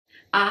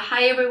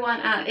Hi everyone,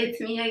 it's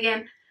me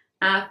again.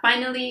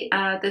 Finally,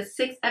 the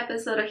sixth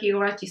episode of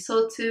Higurashi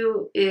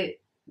Sotsu,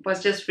 it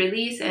was just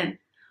released, and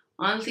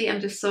honestly, I'm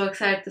just so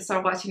excited to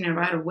start watching it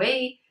right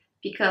away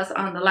because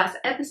on the last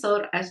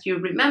episode, as you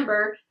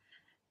remember,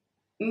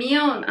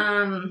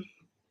 Mion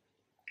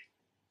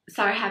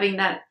started having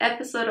that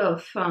episode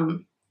of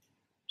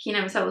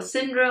Hinamisawa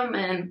syndrome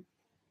and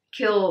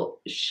killed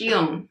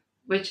Shion,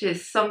 which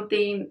is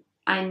something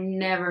I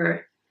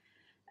never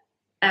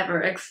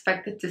ever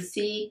expected to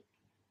see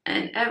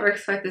and ever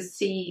expect to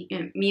see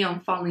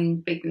Mion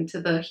falling victim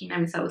to the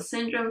Hinamisawa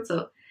syndrome.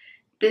 So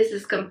this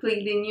is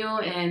completely new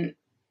and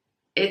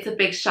it's a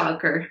big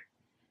shocker.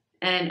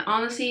 And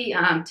honestly,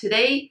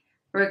 today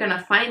we're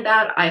gonna find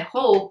out, I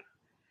hope,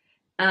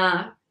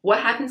 what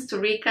happens to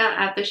Rika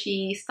after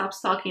she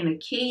stops talking to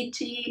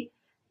Keiji.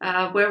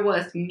 Where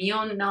was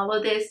Mion in all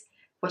of this?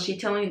 Was she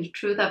telling the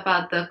truth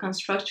about the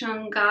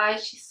construction guy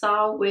she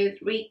saw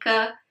with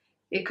Rika?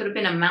 It could have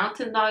been a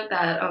mountain dog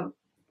that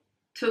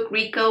took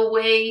Rika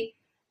away.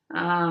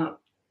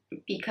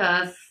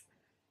 Because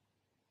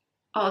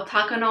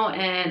Takano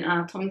and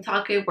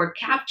Tomitake were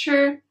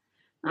captured.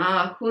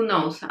 Who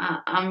knows?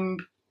 I'm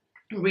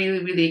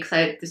really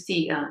excited to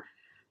see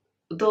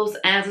those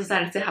answers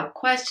that I still have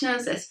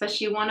questions,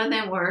 especially one of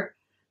them where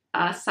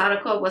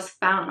Sadako was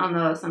found on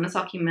the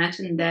Sonosaki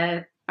mansion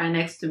dead right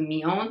next to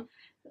Mion.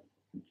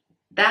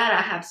 That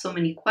I have so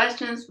many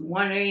questions,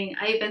 wondering.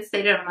 I even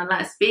stated on my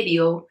last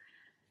video,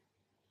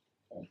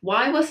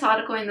 why was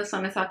Sadako in the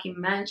Sonosaki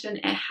mansion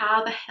and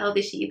how the hell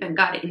did she even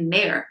got in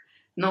there?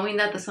 Knowing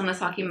that the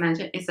Sonosaki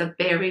mansion is a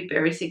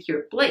very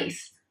secure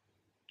place.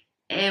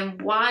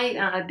 And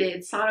why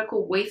did Sadako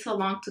wait so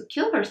long to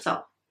kill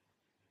herself?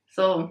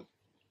 So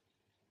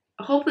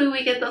hopefully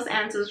we get those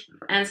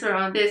answer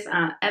on this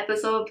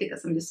episode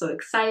because I'm just so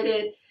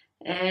excited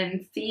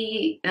and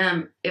see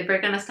if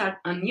we're gonna start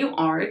a new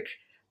arc,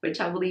 which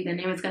I believe the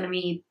name is gonna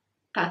be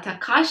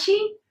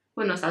Tatakashi.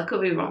 Who knows, I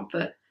could be wrong,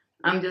 but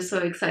I'm just so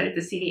excited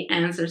to see the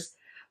answers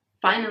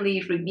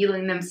finally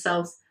revealing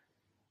themselves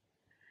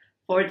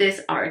for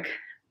this arc.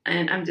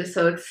 And I'm just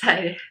so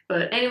excited.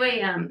 But anyway,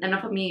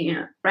 enough of me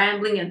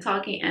rambling and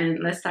talking, and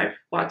let's start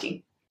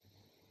watching.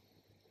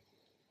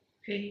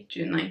 Okay,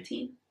 June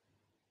 19th.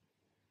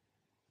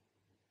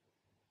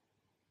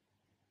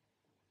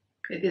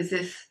 Okay, this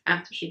is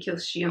after she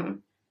kills Shion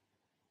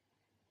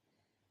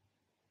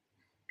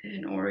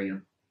and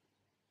Oreo.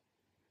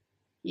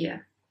 Yeah.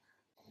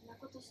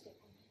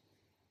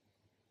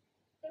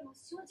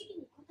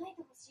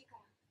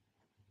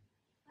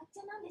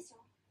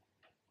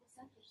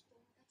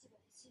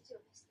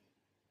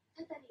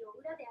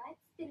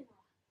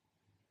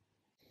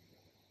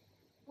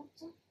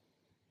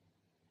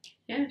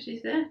 Yeah,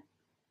 she's dead.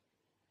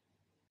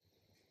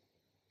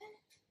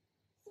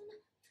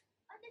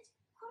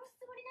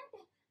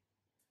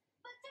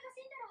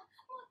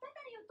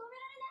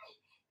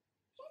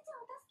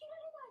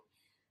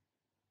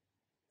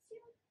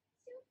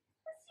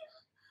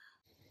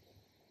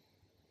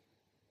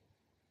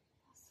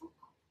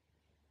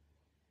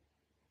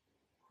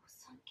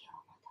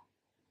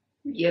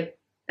 Yep,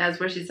 that's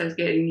where she starts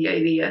getting the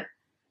idea.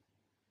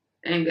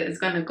 And it's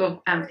gonna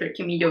go after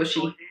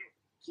Kimiyoshi.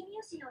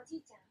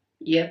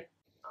 Yep.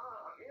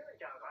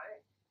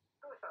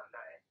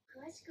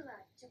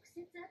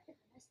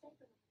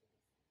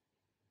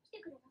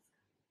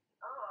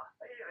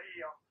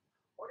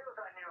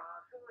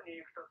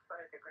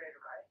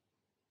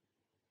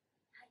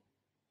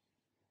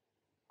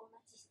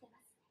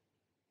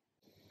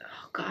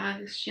 Oh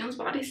god, is Shion's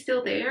body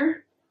still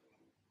there?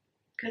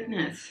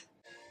 Goodness.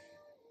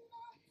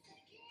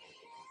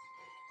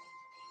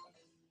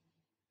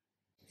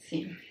 Let's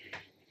see.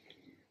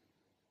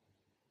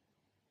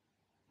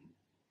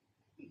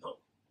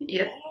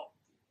 Yep,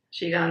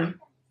 she got him.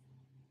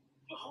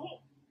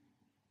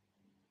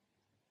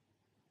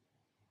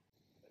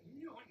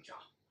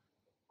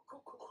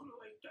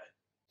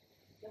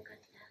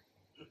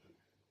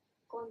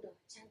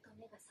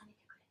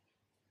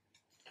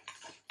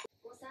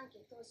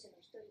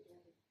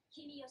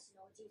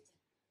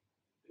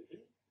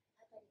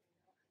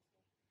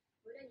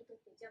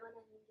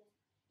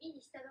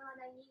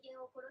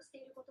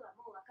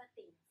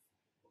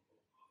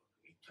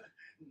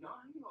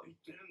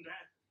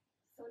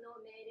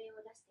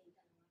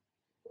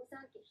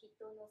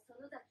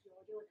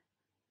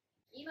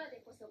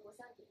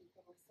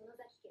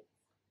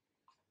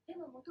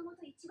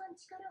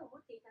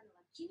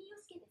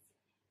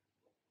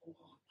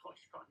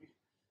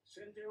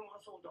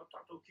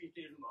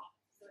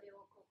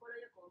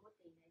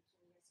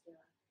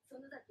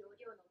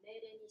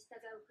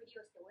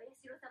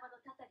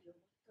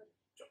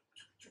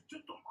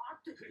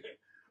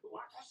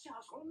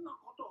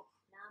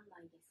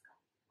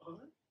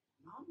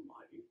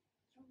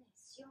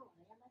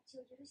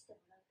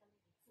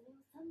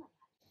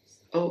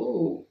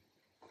 Oh,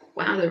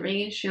 wow, they're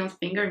ringing Shion's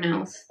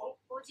fingernails.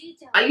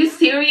 Are you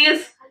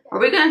serious? Are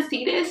we gonna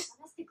see this?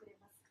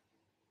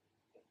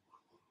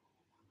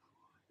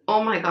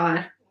 Oh my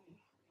god.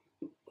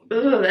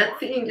 Ugh, that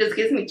scene just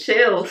gives me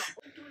chills.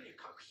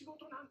 仕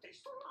事なんて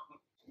しとら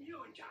ん。ミ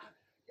オンちゃん、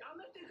や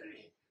めてく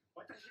れ。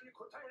私に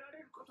答えら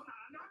れることな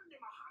ら何で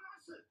も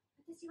話す。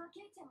私は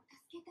ケイちゃんを助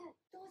けたい。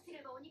どうす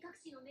れば鬼隠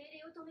しの命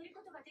令を止める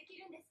ことができ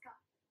るんですか？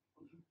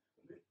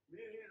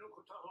命令の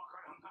ことはわか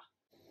らんが、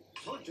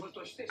村長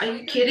として Are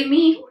you kidding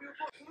me? お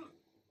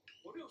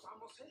嬢さん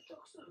も説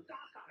得するだ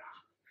から。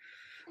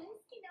大好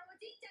きなお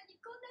じいちゃんに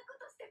こんなこ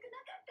としたく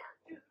なかった。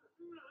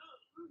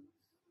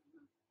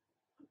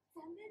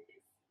残念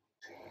です。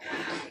黒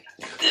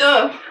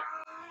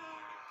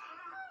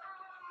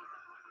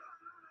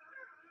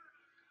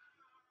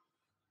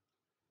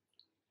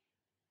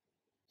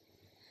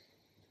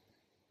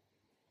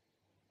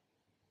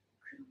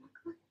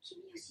幕は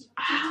君吉の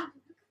おじいちゃんじゃなかっ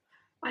た。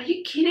Are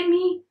you kidding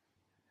me?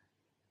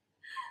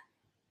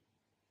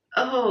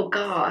 Oh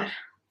God.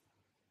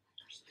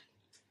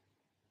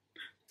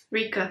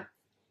 Rika.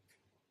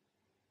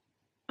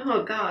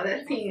 Oh God,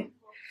 that scene.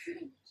 す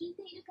でに聞い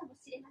ているかも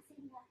しれませ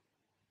んが、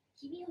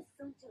君吉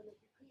村長の行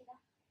方が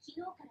昨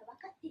日から分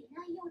かってい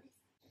ないようです。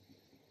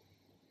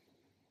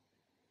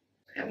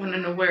I want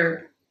to know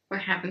what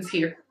happens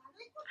here.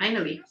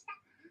 Finally.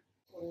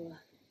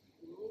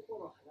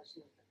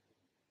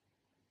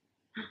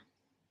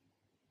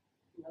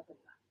 中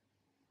には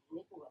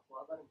猫が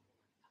怖がるもの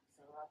がたく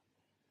さんあっ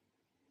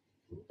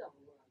て、見たも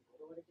のが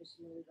呪われてし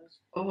まうら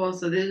しく。Oh,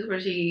 so this is where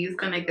she's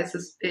gonna get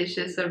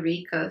suspicious of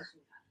Rika.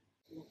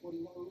 残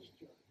りの2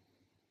匹は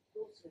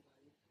どうすれば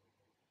いいと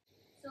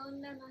思う？そ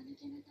んな間抜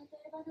けな例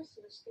え話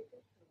をしてく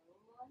ると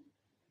は思わなかった。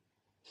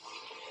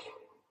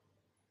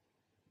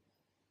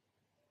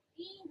い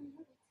いの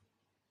よ、別に。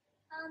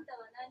あんた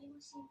は何も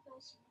心配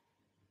しな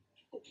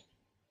くて。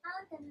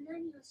あんたの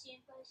何を心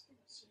配して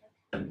もしなく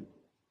て。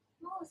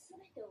もうす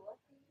べて終わ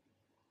っている。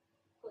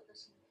今年の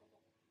ため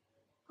に、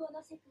こ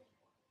の世界も、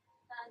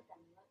あんた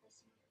も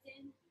私も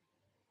全部。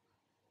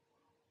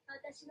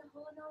私の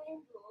奉納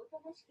演舞をお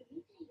となしく見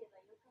ていれば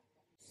よかった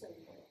の。そ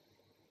れで、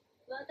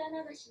綿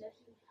流しの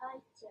日に入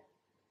っちゃう。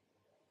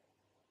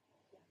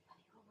やっぱ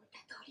り思っ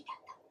た通りだ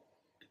った。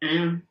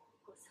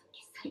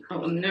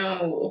Oh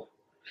no.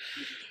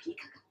 リ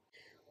カが、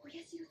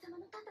親代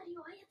様のたたり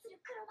を操る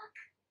黒幕。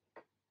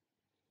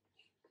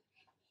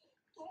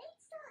ケイ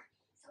チさん、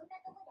そんな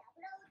とこで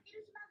油を売って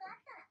る暇があ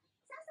ったら、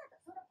さっさと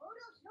そのボー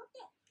ルを拾っ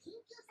て緊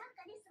急参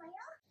加ですわよ。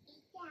行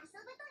って遊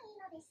ぶといい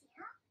のですよ。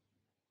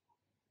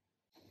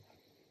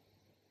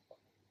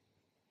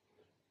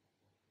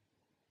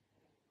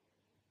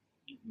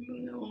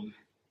No.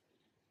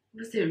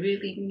 Was it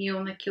really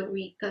Mion that killed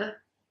Rika?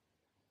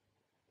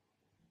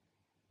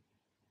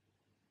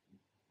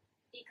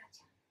 リカ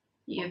ちゃん。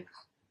Yep.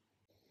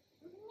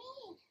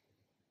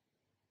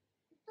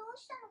 どう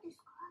したので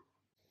すか？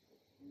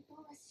本当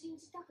は信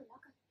じたくな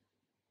かった。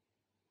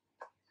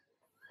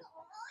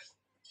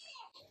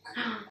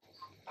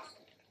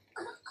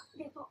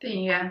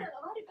Yeah.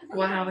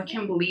 Wow, I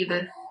can't believe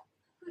it.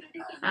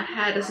 I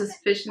had a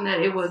suspicion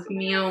that it was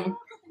Mion.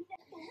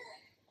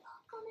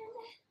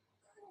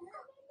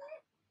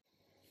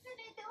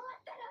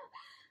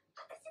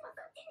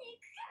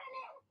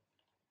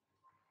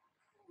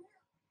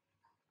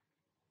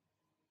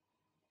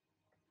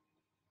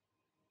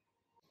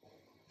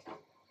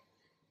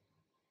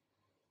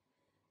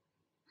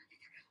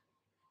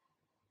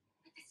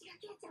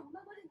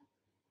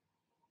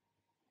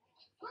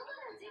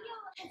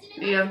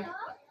 Yeah.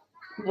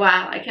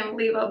 Wow, I can't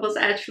believe I was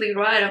actually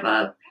right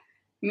about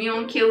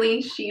Mion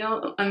killing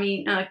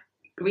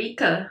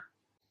Rika.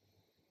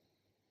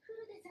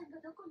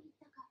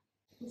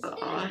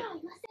 God.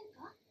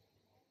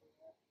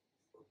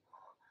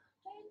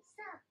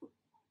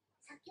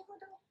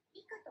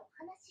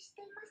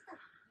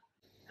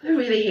 I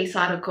really hate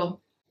Sadako.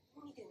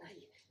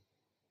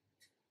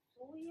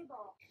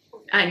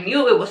 I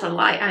knew it was a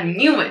lie. I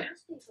knew it.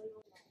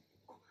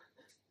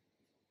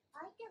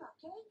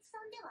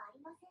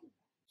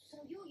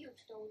 作業着を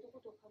着た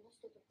男と話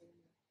してたからね。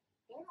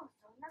でも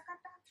そんな方、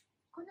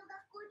この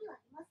学校には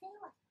いません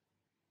わ。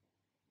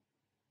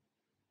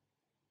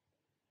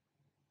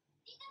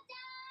リカちゃ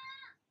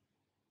ん！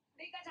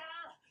リカちゃん、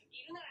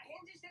いるなら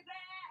返事してくれ！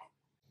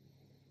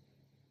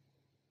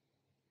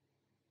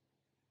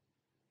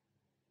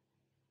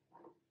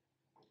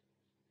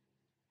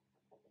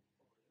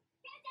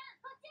ケイちゃん、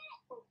こっち！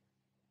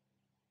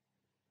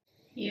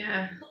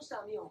 Yeah. どうし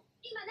たミオン？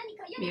今何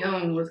か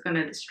Mion was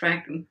gonna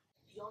distract him.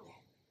 読んで。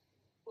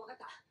わかっ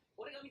た。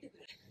俺が見てく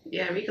る。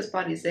Yeah, Rika's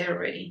body's there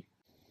already.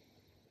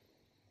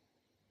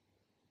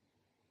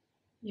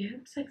 Yeah, it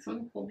looks like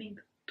someone holding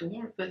the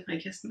door, but I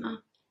guess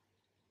not.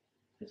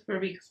 That's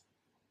where Rika's.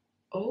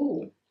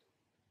 Oh.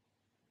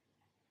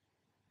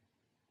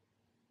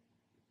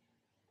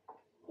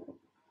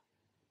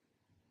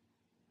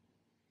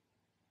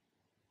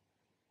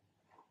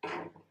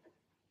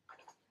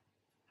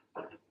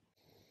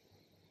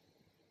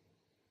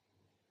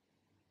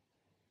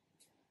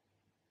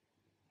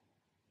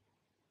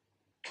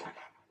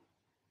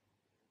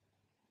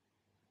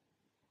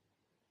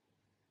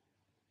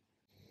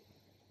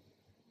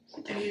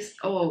 There's,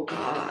 oh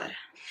God.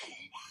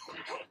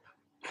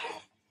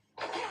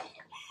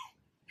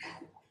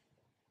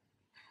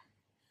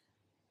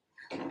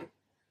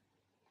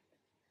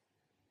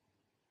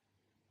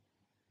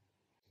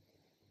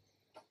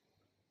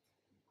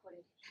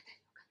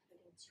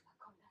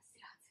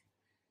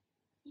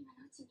 今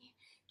のうちに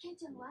ケイ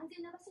ちゃんを安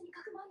全な場所に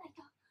かくまわない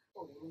と。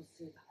俺の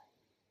せいだ。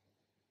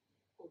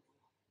僕の。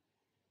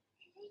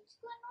ケイチ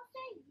君のせ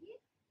い？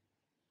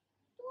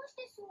どうし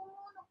てそう思う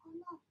のか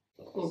な？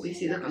 Oh, we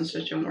see the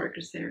construction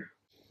workers there.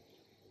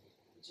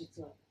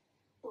 実は、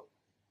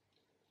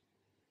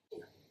い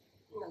や、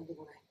なんで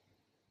もない。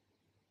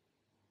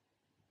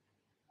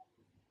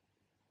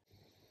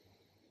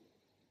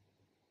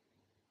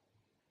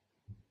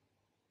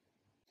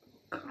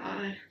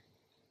God.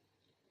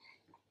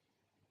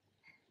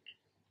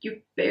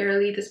 You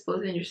barely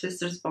disposed in your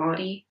sister's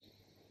body.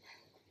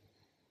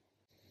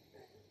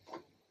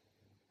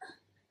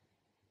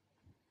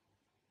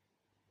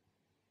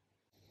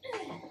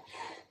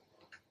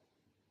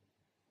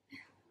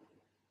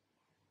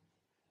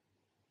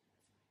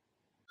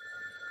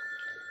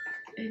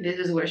 And this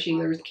is where she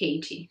learns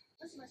Keiichi.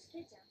 もしもし、ケ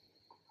イちゃん。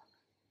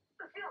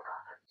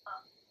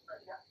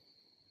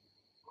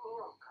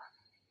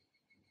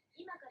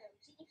今からう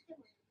ちに来ても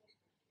らってる。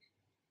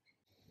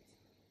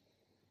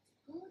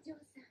北条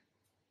さん、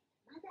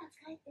まだ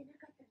帰ってな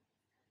かったので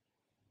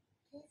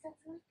すか？警察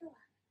の人は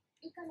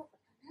リカのこ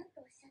と何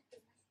とおっしゃって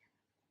いまし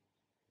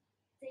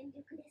た？全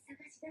力で探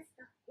し出す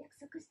と約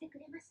束してく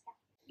れました。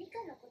リ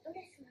カのこと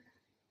ですもの。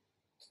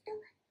きっと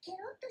ケ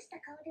ロッとした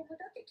顔で戻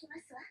ってきま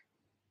すわ。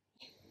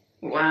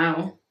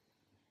Wow.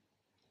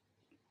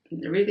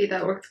 Really,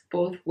 that works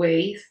both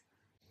ways.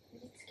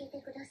 見つけ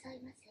てくださ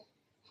いませ。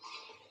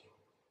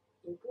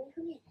行方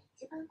不明が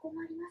一番困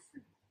ります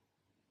の。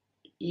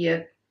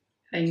Yep,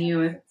 I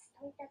knew it.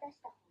 問いただし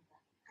た方が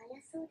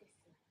早そうで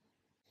すよね。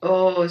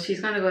Oh,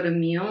 she's gonna go to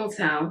Mion's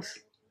house.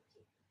 す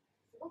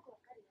ごくわ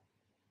かるよ。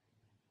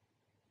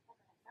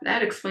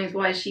That explains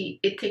why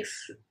it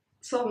takes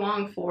so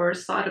long for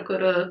Sadako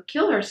to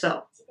kill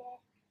herself. うちで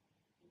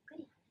ゆっく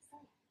り話そう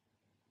よ。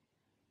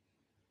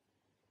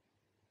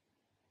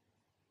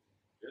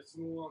別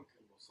の案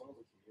件の園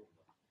崎美音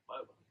が前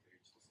原圭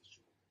一と接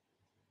触。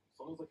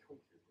園崎本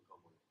家へ向か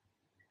うもよう。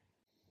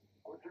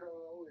こちら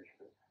は大石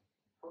です。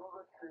園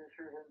崎県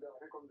周辺で張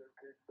り込んでる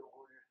刑事と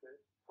合流して、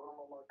そ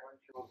のまま監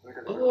視を続け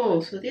てください。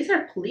Oh, so these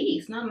are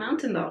police, not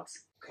mountain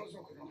dogs. 家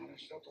族の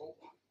話だと、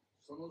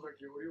園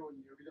崎お寮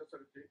に呼び出さ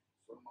れて、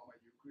そのまま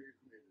行方不明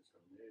です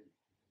からね。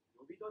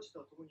呼び出し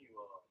た当人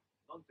は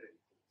何て言っ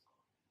てるん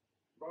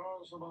ですか？バ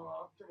ー様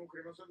は会ってもく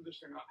れませんで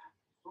したが、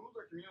園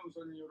崎美音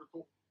さんによる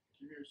と、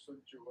Kimiyoshi村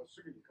長はす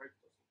ぐに帰っ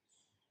たそ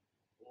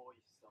う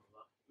です。大石さん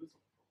は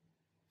嘘だと。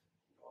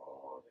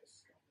どうで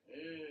すか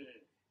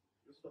ね。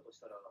嘘だと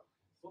したら、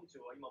村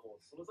長は今も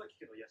園崎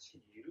家の屋敷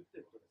にいるっ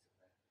てことです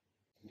よね。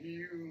理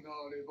由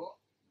があれば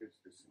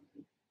別ですよ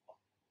ね。あ、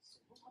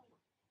そのため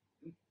なの？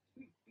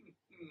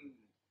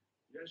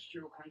屋敷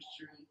を監視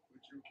中に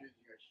うちの刑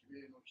事が悲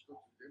鳴の一つ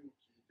でも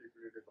聞いてく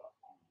れれば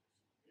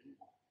いいん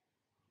で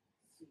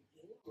す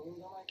よね。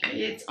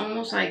It's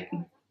almost like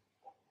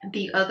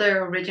the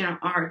other original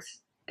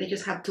arcs. They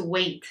just have to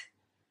wait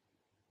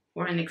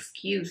for an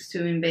excuse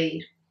to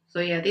invade.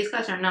 So yeah, these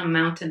guys are not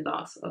mountain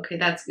dogs. Okay,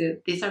 that's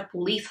good. These are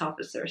police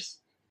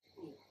officers.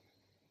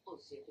 教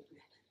えてく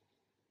れ。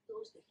ど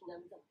うしてひな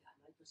みだって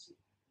毎年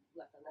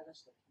綿流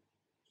した時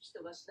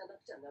人が死なな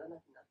くちゃならな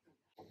くなっ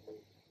たんだ。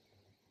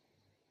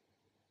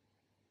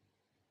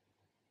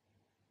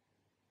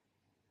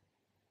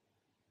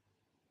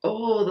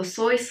Oh, the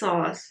soy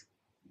sauce.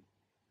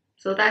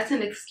 So that's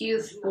an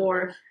excuse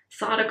for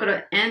Sadako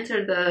to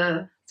enter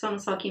the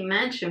Sonosaki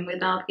mansion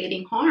without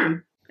getting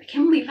harmed. I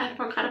can't believe I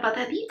forgot about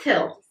that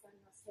detail.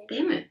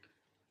 Damn it.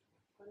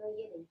 この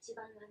家で一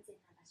番安全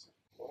な場所。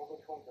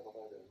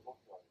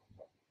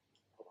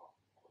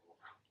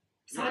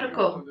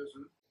Sadako.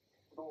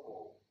 どう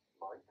も、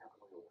売却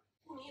のようです。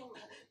ミオン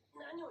が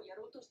何をや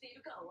ろうとしてい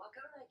るかはわ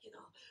からないけど、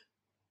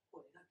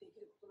俺がで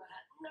きることな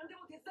ら何で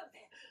も手伝う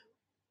ぜ。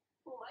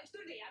お前一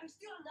人でやる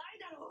必要はない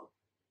だろ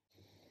う。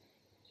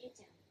ケイ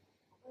ちゃん、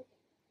覚えて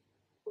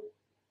る？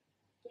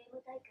ゲーム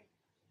大会の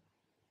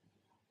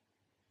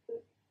時。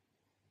あ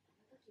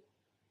の時、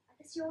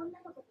私を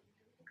女の子と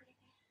認めてくれて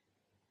嬉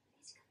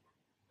しかった。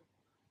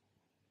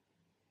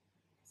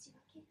私は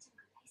ケイちゃん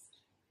が大好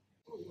き。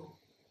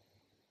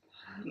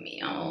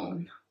ミオン。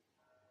Mion.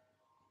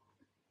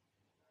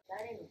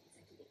 誰の手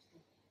先で来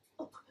た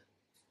の？あれ？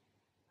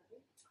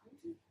感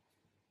じ？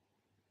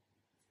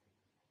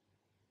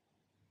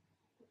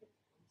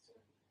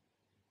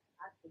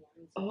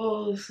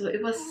 Oh, so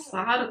it was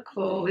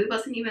Sadako. It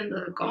wasn't even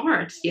the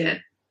guards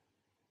yet.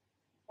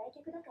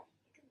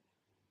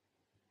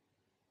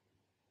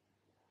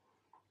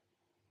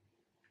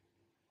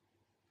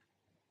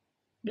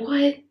 What?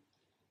 や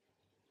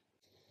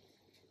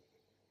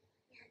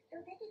っ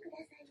と出てくだ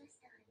さいまし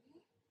たわね。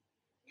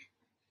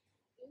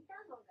インタ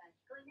ーホンが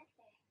聞こえなく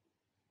て、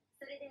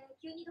それで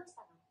急にどうし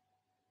たの？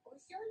お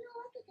醤油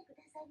を分けてく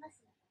ださいます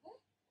のでね。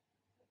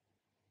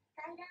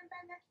回覧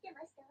板が来て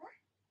ましたわ。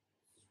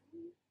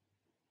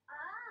あ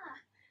あ、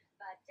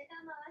バッチャ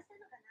が回した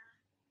のかな。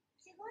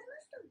違いま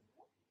したの？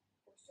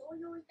お醤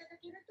油をいただ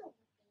けると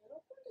思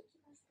って喜んでき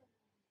ましたの。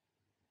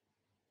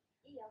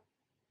いいよ、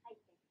入っ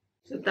て。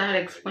So that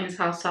explains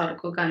how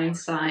Sadako got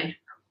inside.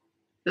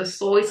 The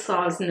soy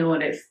sauce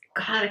notice.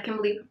 God, I can't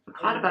believe I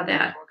forgot about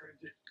that.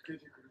 出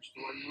てくる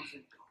人はいませ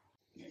んか。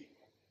異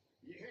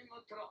変があ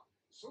ったら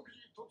即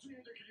時突入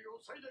できるよ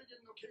う最大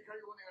限の警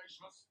戒をお願い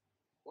します。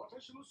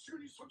私もすぐ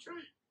にそちらへ。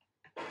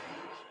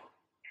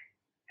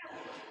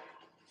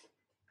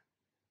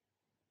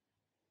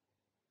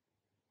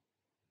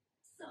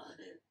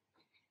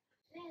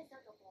ねえ、さ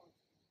とこ、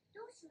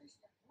どうしまし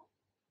たの？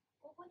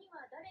ここに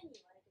は誰に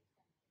言われてき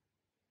たの？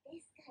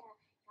ですから、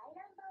回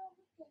覧板を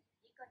見て、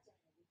リカちゃん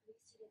の行方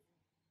知れず、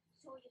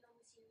醤油の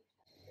虫に来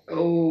た。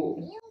Oh.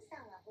 ミオンさ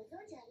んはご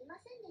存知ありま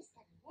せんでし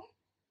たのね。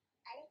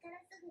あれから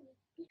すぐに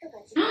リカが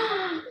自分から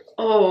出てきた。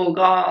Oh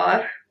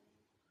God.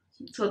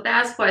 So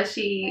that's why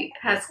she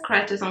has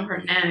scratches on her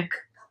neck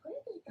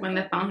when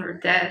they found her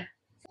dead.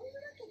 そういう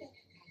わけで、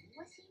何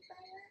も心配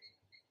は。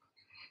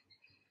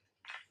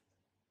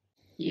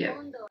Yeah.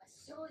 今度は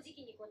正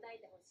直に答え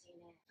てほしい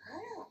ね。あ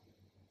ら、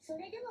そ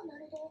れではま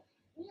るで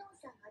ミオン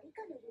さんがリ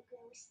カの行方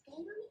を知っ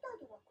ているみたい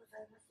ではござ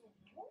いません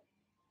の？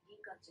リ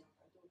カちゃん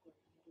がどこ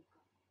にいる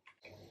か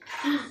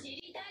知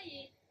りた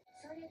い。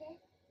それで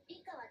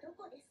リカはど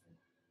こですの？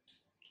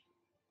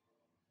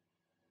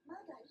ま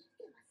だ生き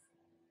てます。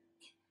答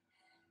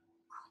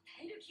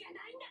える気がな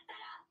いんだった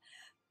ら。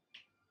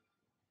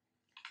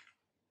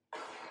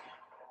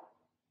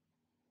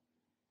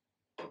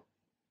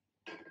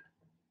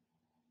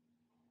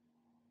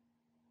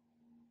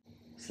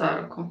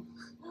Sadako.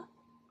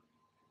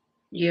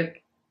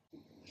 Yep.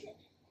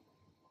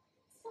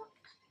 そ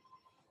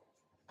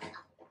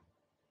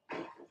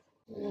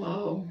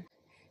Whoa.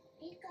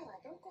 リカ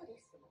はどこで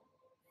すの？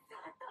さ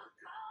と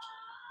こ。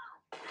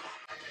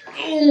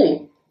 Oh. ご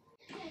めんあ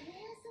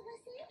そば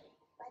せ。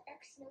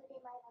私の腕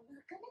前は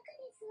なかなか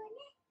ですわね。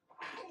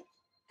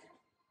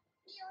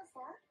ミオンさ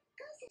ん、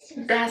感謝し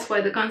ます。 That's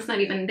why the gun's not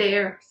even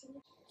there.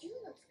 銃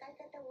の使い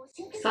方を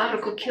教えてくださ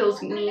Sadako った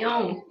kills のは Mion. あなたな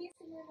んで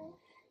すもの。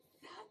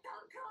さと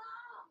こ。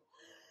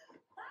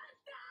あっ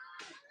た。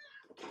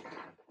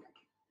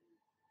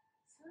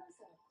そろ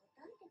そろ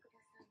答えてくだ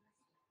さいませ。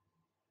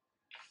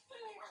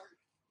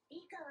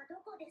リカはど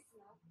こです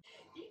の？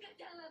リカ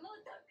ちゃんはも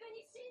うとっく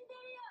に死んで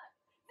るよ。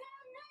残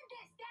念で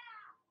した。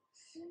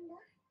死んだ？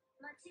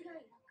間違い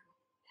なく。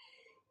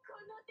こ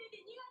の手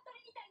で鶏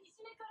みたいに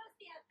締め殺し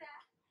てやった。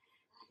あ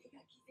れ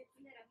が気絶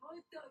ならも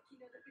っと気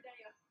の毒だ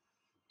よ。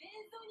弁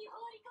当に放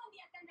り込んで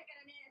やったんだか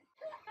らね。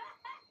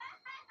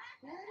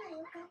なら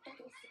よかった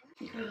ですわ。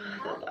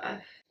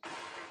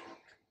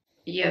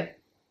 Yep.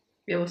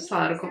 It was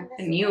Sadako.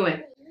 I knew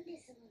it.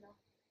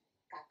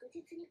 確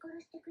実に殺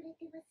してくれ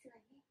てますわ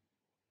ね。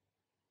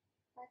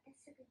また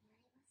すぐに会え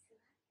ますわ。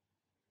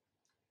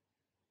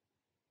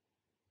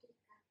リ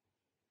カ。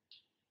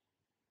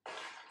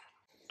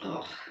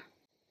 Oh.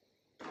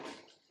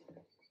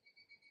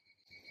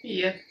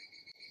 Yep.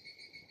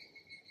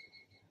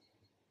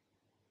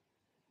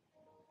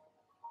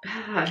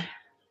 God.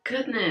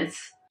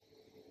 Goodness.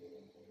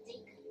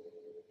 リ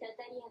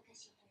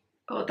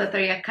カ、たた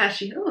り明か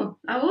し。 Oh, Wataakashi. Oh,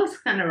 I was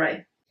kind of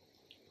right.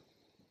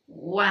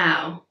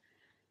 Wow.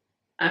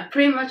 I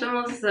pretty much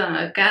almost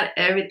got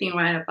everything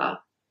right about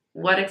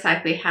what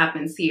exactly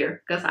happens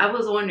here. Because I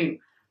was wondering,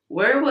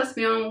 where was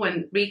Mion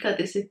when Rika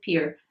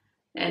disappeared?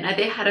 And I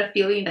did had a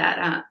feeling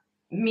that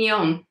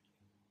Mion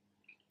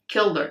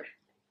killed her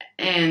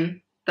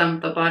and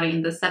dumped the body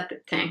in the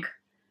septic tank.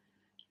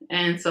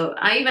 And so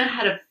I even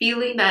had a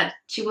feeling that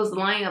she was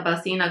lying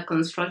about seeing a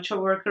construction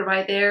worker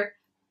right there,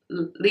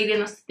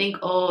 leading us to think,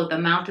 oh, the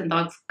mountain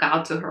dogs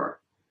got to her.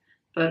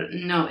 But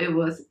no, it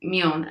was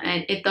Mion.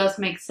 And it does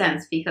make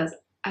sense because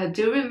I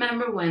do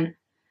remember when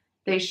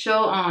they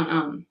show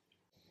on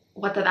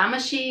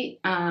Wataamashi,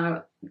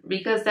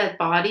 Rika's dead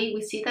body,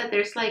 we see that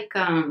there's like,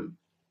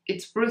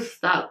 it's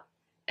bruised up,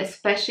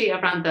 especially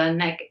around the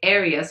neck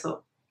area.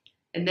 So,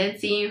 and then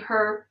seeing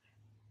her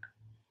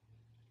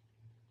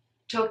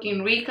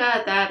choking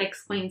Rika, that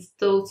explains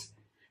those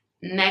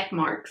neck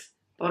marks.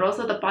 But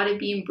also the body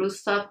being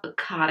bruised up.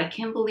 God, I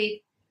can't believe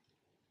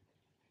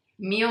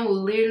Mion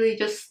literally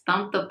just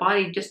stumped the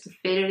body just to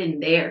fit it in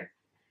there.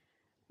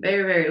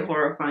 Very, very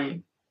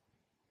horrifying.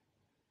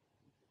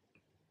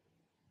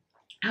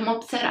 I'm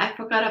upset I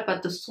forgot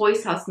about the soy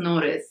sauce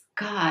notice.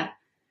 God,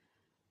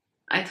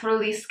 I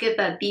totally skipped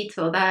that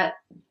detail. That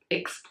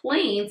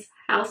explains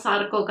how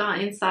Sadako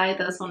got inside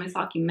the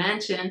Sonosaki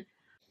mansion.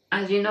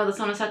 As you know, the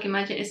Sonosaki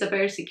mansion is a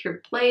very secure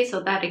place,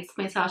 so that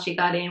explains how she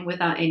got in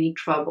without any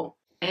trouble.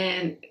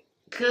 And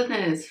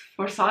goodness,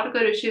 for Sadako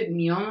to shoot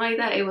Mion like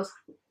that, it was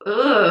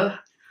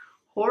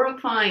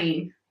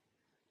horrifying.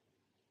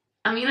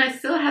 I mean, I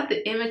still have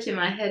the image in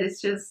my head.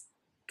 It's just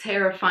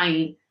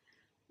terrifying.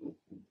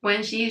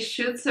 When she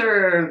shoots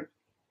her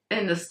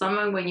in the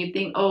stomach, when you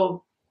think,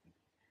 oh,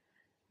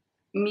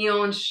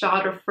 Mion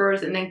shot her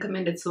first and then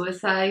committed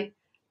suicide,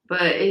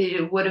 but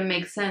it wouldn't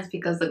make sense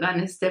because the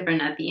gun is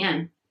different at the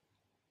end.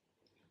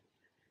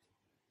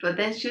 But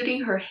then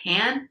shooting her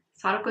hand,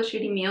 Sadako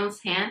shooting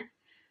Mion's hand,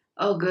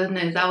 oh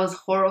goodness, that was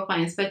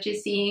horrifying, especially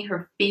seeing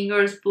her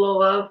fingers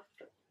blow up.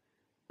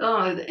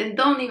 Oh, and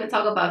don't even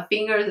talk about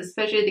fingers,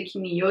 especially the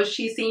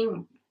Kimiyoshi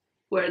scene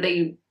where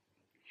they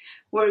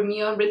where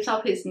Mion rips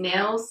off his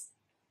nails.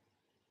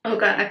 Oh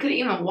god, I couldn't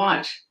even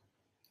watch.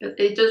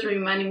 It just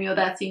reminded me of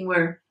that scene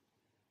where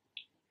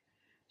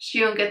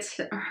Shion gets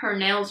her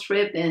nails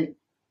ripped, and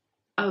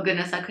oh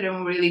goodness, I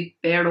couldn't really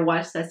bear to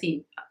watch that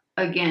scene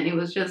again. It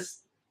was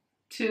just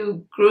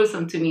too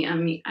gruesome to me. I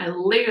mean, I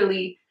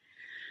literally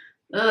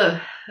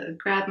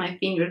grabbed my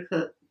finger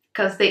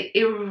because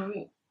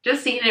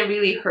just seeing it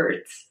really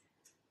hurts.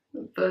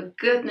 But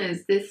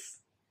goodness, this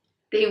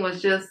thing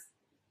was just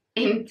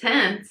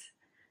intense.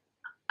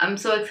 I'm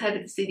so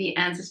excited to see the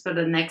answers for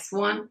the next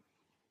one.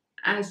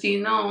 As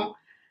you know,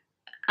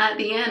 at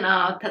the end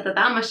of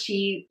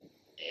Tatadamashi,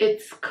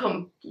 it's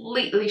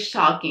completely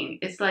shocking.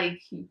 It's like,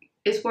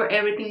 it's where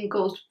everything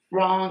goes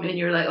wrong and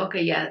you're like,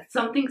 okay, yeah,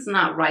 something's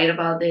not right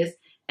about this,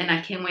 and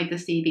I can't wait to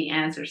see the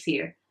answers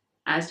here.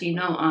 As you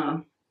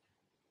know,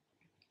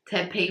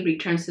 Teppei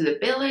returns to the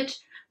village,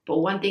 but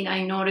one thing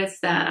I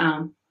noticed that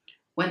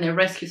when they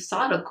rescue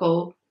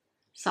Sadako,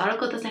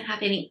 Sadako doesn't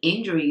have any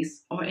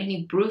injuries or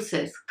any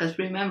bruises. Because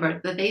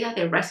remember, the day that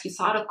they rescue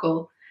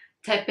Sadako,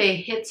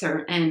 Teppei hits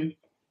her and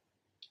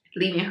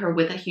leaving her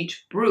with a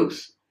huge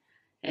bruise.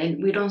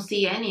 And we don't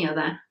see any of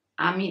that.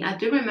 I mean, I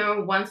do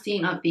remember one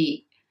scene of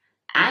the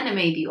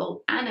anime, the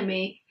old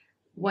anime,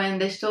 when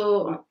they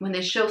show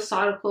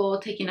Sadako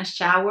taking a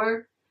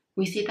shower,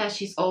 we see that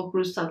she's all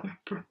bruised up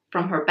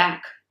from her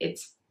back.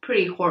 It's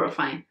pretty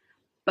horrifying.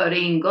 But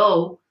in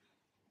Go,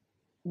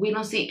 we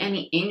don't see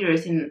any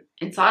injuries in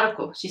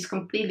Sadako. She's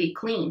completely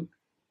clean.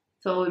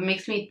 So it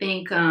makes me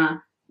think,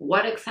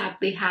 what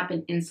exactly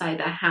happened inside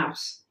that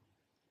house?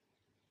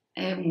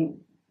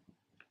 And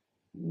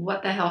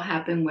what the hell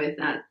happened with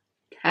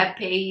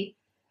Teppei?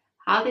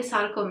 How did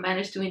Sadako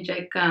manage to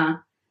inject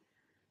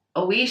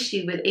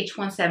Oishi with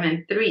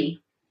H173?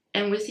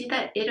 And we see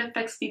that it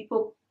affects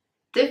people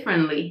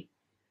differently.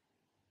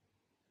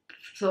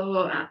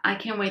 So I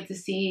can't wait to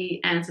see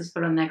answers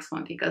for the next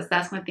one, because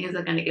that's when things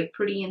are going to get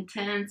pretty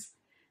intense.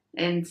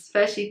 And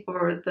especially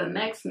for the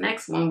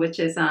next one, which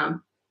is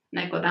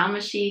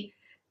Nekodamashi,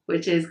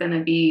 which is going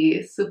to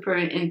be super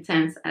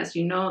intense. As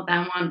you know,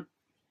 that one,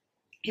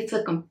 it's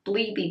a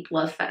completely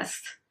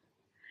bloodfest.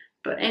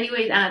 But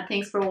anyway,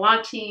 thanks for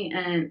watching,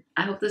 and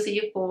I hope to see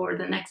you for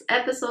the next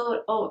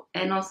episode. Oh,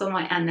 and also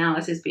my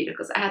analysis video,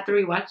 because I had to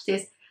rewatch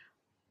this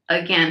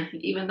again,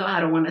 even though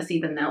I don't want to see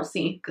the nail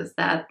scene, because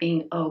that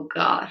thing, oh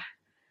god.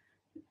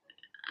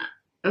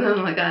 Oh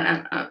my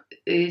god,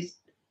 it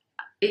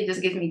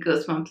just gives me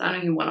goosebumps. I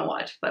don't even want to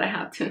watch, but I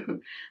have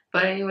to.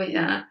 But anyway,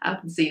 I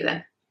have to see you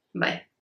then. Bye.